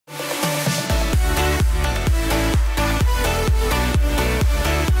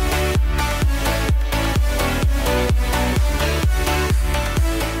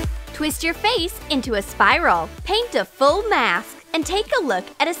Twist your face into a spiral, paint a full mask, and take a look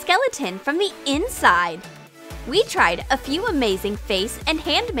at a skeleton from the inside. We tried a few amazing face and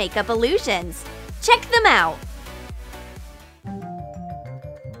hand makeup illusions. Check them out!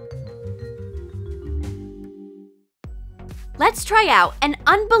 Let's try out an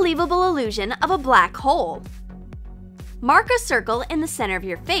unbelievable illusion of a black hole. Mark a circle in the center of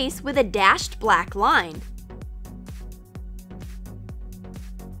your face with a dashed black line.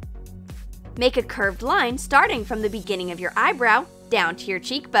 Make a curved line starting from the beginning of your eyebrow down to your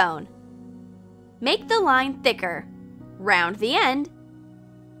cheekbone. Make the line thicker. Round the end.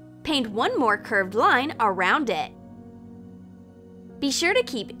 Paint one more curved line around it. Be sure to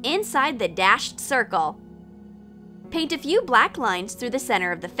keep inside the dashed circle. Paint a few black lines through the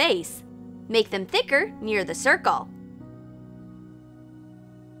center of the face. Make them thicker near the circle.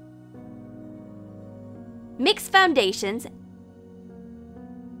 Mix foundations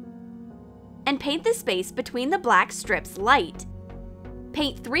and paint the space between the black strips light.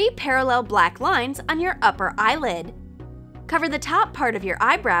 Paint 3 parallel black lines on your upper eyelid. Cover the top part of your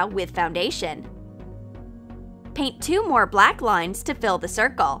eyebrow with foundation. Paint 2 more black lines to fill the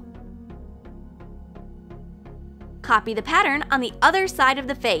circle. Copy the pattern on the other side of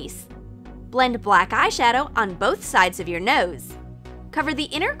the face. Blend black eyeshadow on both sides of your nose. Cover the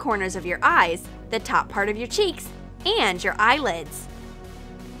inner corners of your eyes, the top part of your cheeks, and your eyelids.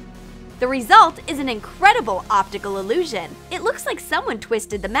 The result is an incredible optical illusion. It looks like someone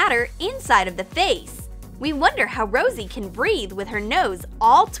twisted the matter inside of the face. We wonder how Rosie can breathe with her nose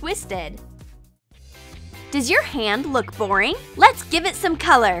all twisted. Does your hand look boring? Let's give it some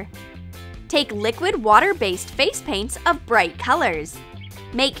color. Take liquid water-based face paints of bright colors.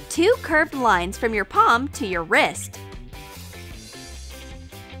 Make 2 curved lines from your palm to your wrist.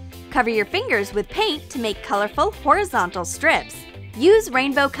 Cover your fingers with paint to make colorful horizontal strips. Use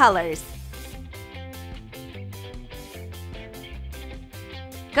rainbow colors.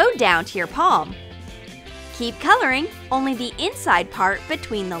 Go down to your palm. Keep coloring only the inside part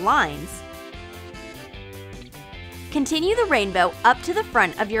between the lines. Continue the rainbow up to the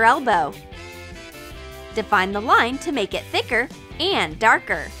front of your elbow. Define the line to make it thicker and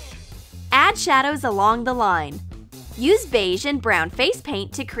darker. Add shadows along the line. Use beige and brown face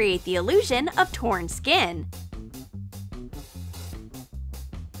paint to create the illusion of torn skin.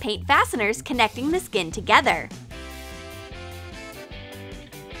 Paint fasteners connecting the skin together.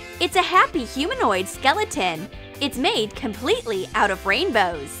 It's a happy humanoid skeleton. It's made completely out of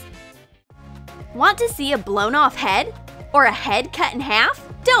rainbows. Want to see a blown-off head? Or a head cut in half?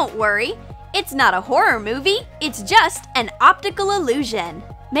 Don't worry! It's not a horror movie, it's just an optical illusion.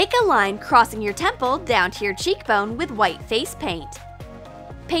 Make a line crossing your temple down to your cheekbone with white face paint.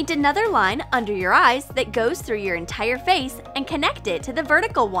 Paint another line under your eyes that goes through your entire face and connect it to the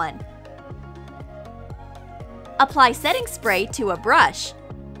vertical one. Apply setting spray to a brush.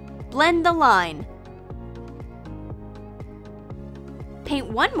 Blend the line. Paint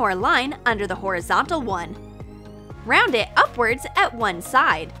one more line under the horizontal one. Round it upwards at one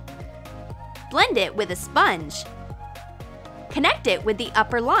side. Blend it with a sponge. Connect it with the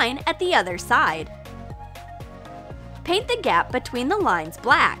upper line at the other side. Paint the gap between the lines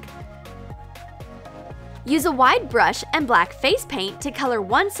black. Use a wide brush and black face paint to color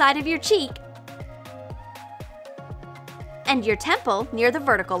one side of your cheek and your temple near the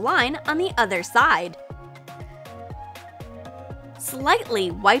vertical line on the other side.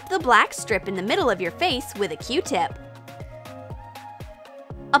 Slightly wipe the black strip in the middle of your face with a Q-tip.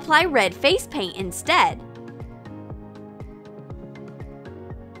 Apply red face paint instead.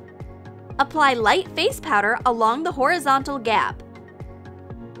 Apply light face powder along the horizontal gap.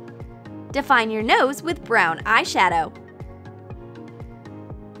 Define your nose with brown eyeshadow.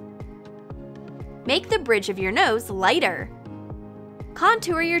 Make the bridge of your nose lighter.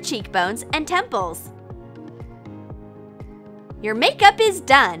 Contour your cheekbones and temples. Your makeup is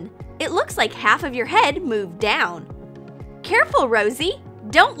done! It looks like half of your head moved down. Careful, Rosie!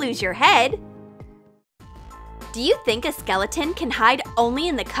 Don't lose your head! Do you think a skeleton can hide only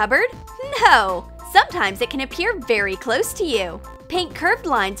in the cupboard? No! Sometimes it can appear very close to you. Paint curved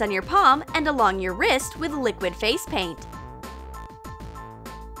lines on your palm and along your wrist with liquid face paint.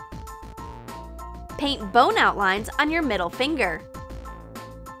 Paint bone outlines on your middle finger.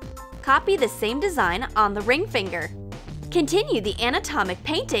 Copy the same design on the ring finger. Continue the anatomic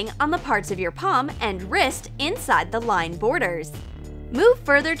painting on the parts of your palm and wrist inside the line borders. Move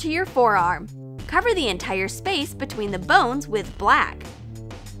further to your forearm. Cover the entire space between the bones with black.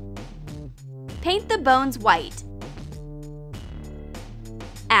 Paint the bones white.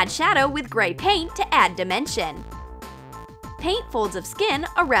 Add shadow with gray paint to add dimension. Paint folds of skin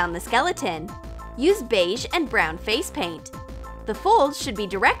around the skeleton. Use beige and brown face paint. The folds should be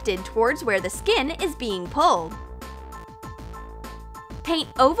directed towards where the skin is being pulled. Paint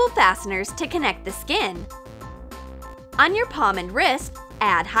oval fasteners to connect the skin. On your palm and wrist,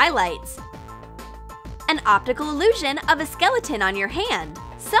 add highlights. An optical illusion of a skeleton on your hand.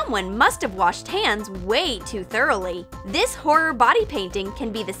 Someone must have washed hands way too thoroughly. This horror body painting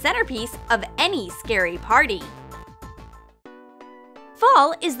can be the centerpiece of any scary party.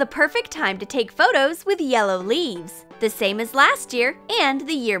 Fall is the perfect time to take photos with yellow leaves, the same as last year and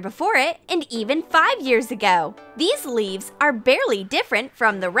the year before it and even 5 years ago. These leaves are barely different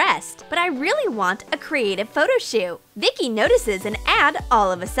from the rest, but I really want a creative photo shoot. Vicky notices an ad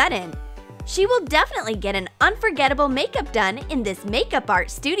all of a sudden. She will definitely get an unforgettable makeup done in this makeup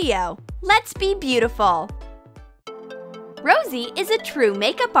art studio. Let's be beautiful! Rosie is a true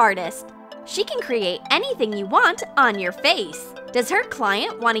makeup artist. She can create anything you want on your face. Does her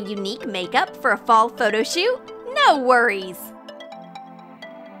client want a unique makeup for a fall photo shoot? No worries!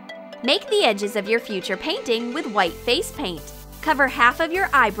 Make the edges of your future painting with white face paint. Cover half of your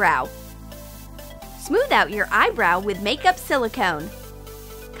eyebrow. Smooth out your eyebrow with makeup silicone.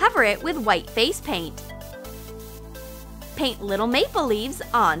 Cover it with white face paint. Paint little maple leaves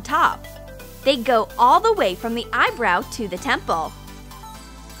on top. They go all the way from the eyebrow to the temple.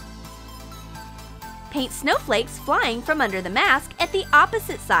 Paint snowflakes flying from under the mask at the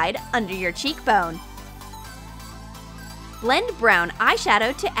opposite side under your cheekbone. Blend brown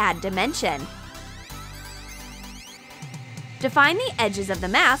eyeshadow to add dimension. Define the edges of the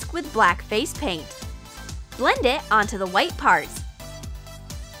mask with black face paint. Blend it onto the white parts.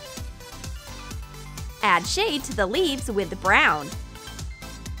 Add shade to the leaves with brown.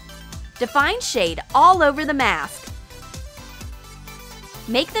 Define shade all over the mask.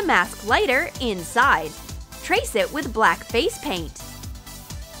 Make the mask lighter inside. Trace it with black face paint.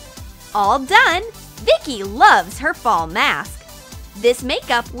 All done! Vicky loves her fall mask. This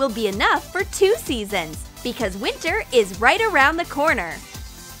makeup will be enough for 2 seasons because winter is right around the corner.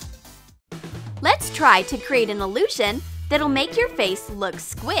 Let's try to create an illusion that'll make your face look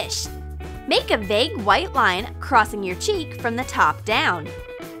squished. Make a vague white line crossing your cheek from the top down.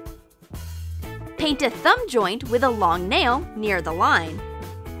 Paint a thumb joint with a long nail near the line.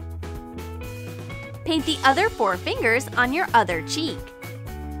 Paint the other 4 fingers on your other cheek.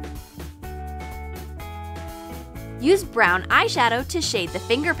 Use brown eyeshadow to shade the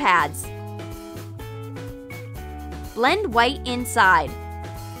finger pads. Blend white inside.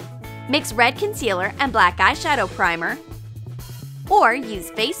 Mix red concealer and black eyeshadow primer, or use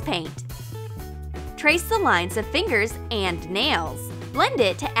face paint. Trace the lines of fingers and nails. Blend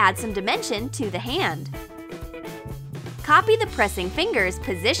it to add some dimension to the hand. Copy the pressing fingers'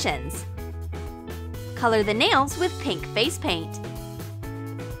 positions. Color the nails with pink face paint.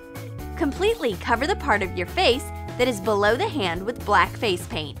 Completely cover the part of your face that is below the hand with black face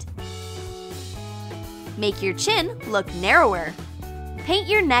paint. Make your chin look narrower. Paint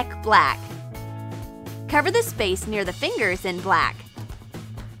your neck black. Cover the space near the fingers in black.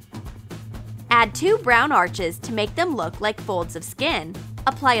 Add 2 brown arches to make them look like folds of skin.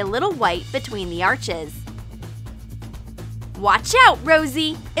 Apply a little white between the arches. Watch out,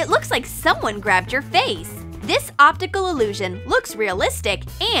 Rosie! It looks like someone grabbed your face. This optical illusion looks realistic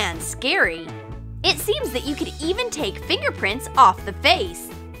and scary. It seems that you could even take fingerprints off the face.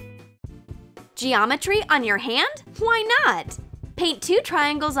 Geometry on your hand? Why not? Paint 2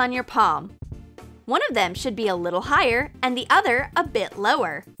 triangles on your palm. One of them should be a little higher and the other a bit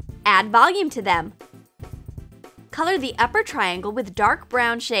lower. Add volume to them. Color the upper triangle with dark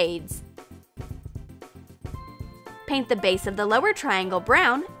brown shades. Paint the base of the lower triangle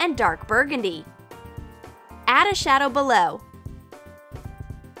brown and dark burgundy. Add a shadow below.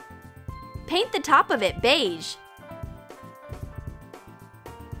 Paint the top of it beige.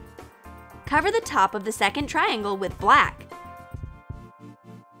 Cover the top of the second triangle with black.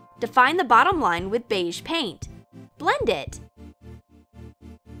 Define the bottom line with beige paint. Blend it.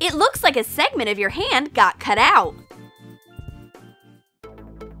 It looks like a segment of your hand got cut out.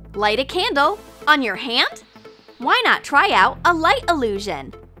 Light a candle on your hand? Why not try out a light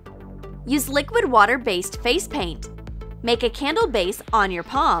illusion? Use liquid water-based face paint. Make a candle base on your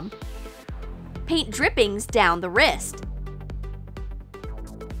palm. Paint drippings down the wrist.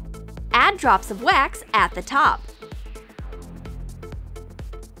 Add drops of wax at the top.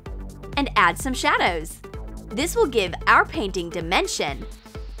 And add some shadows. This will give our painting dimension.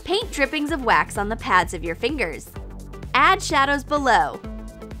 Paint drippings of wax on the pads of your fingers. Add shadows below.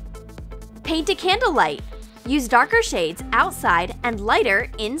 Paint a candlelight. Use darker shades outside and lighter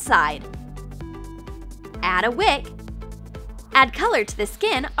inside. Add a wick. Add color to the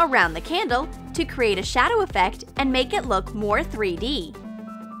skin around the candle to create a shadow effect and make it look more 3D.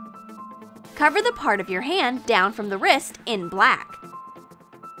 Cover the part of your hand down from the wrist in black.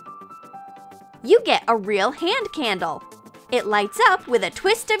 You get a real hand candle. It lights up with a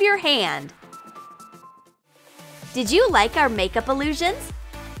twist of your hand. Did you like our makeup illusions?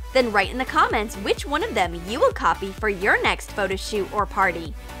 Then write in the comments which one of them you will copy for your next photo shoot or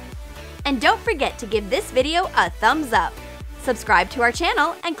party. And don't forget to give this video a thumbs up. Subscribe to our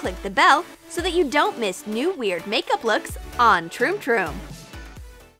channel and click the bell so that you don't miss new weird makeup looks on Troom.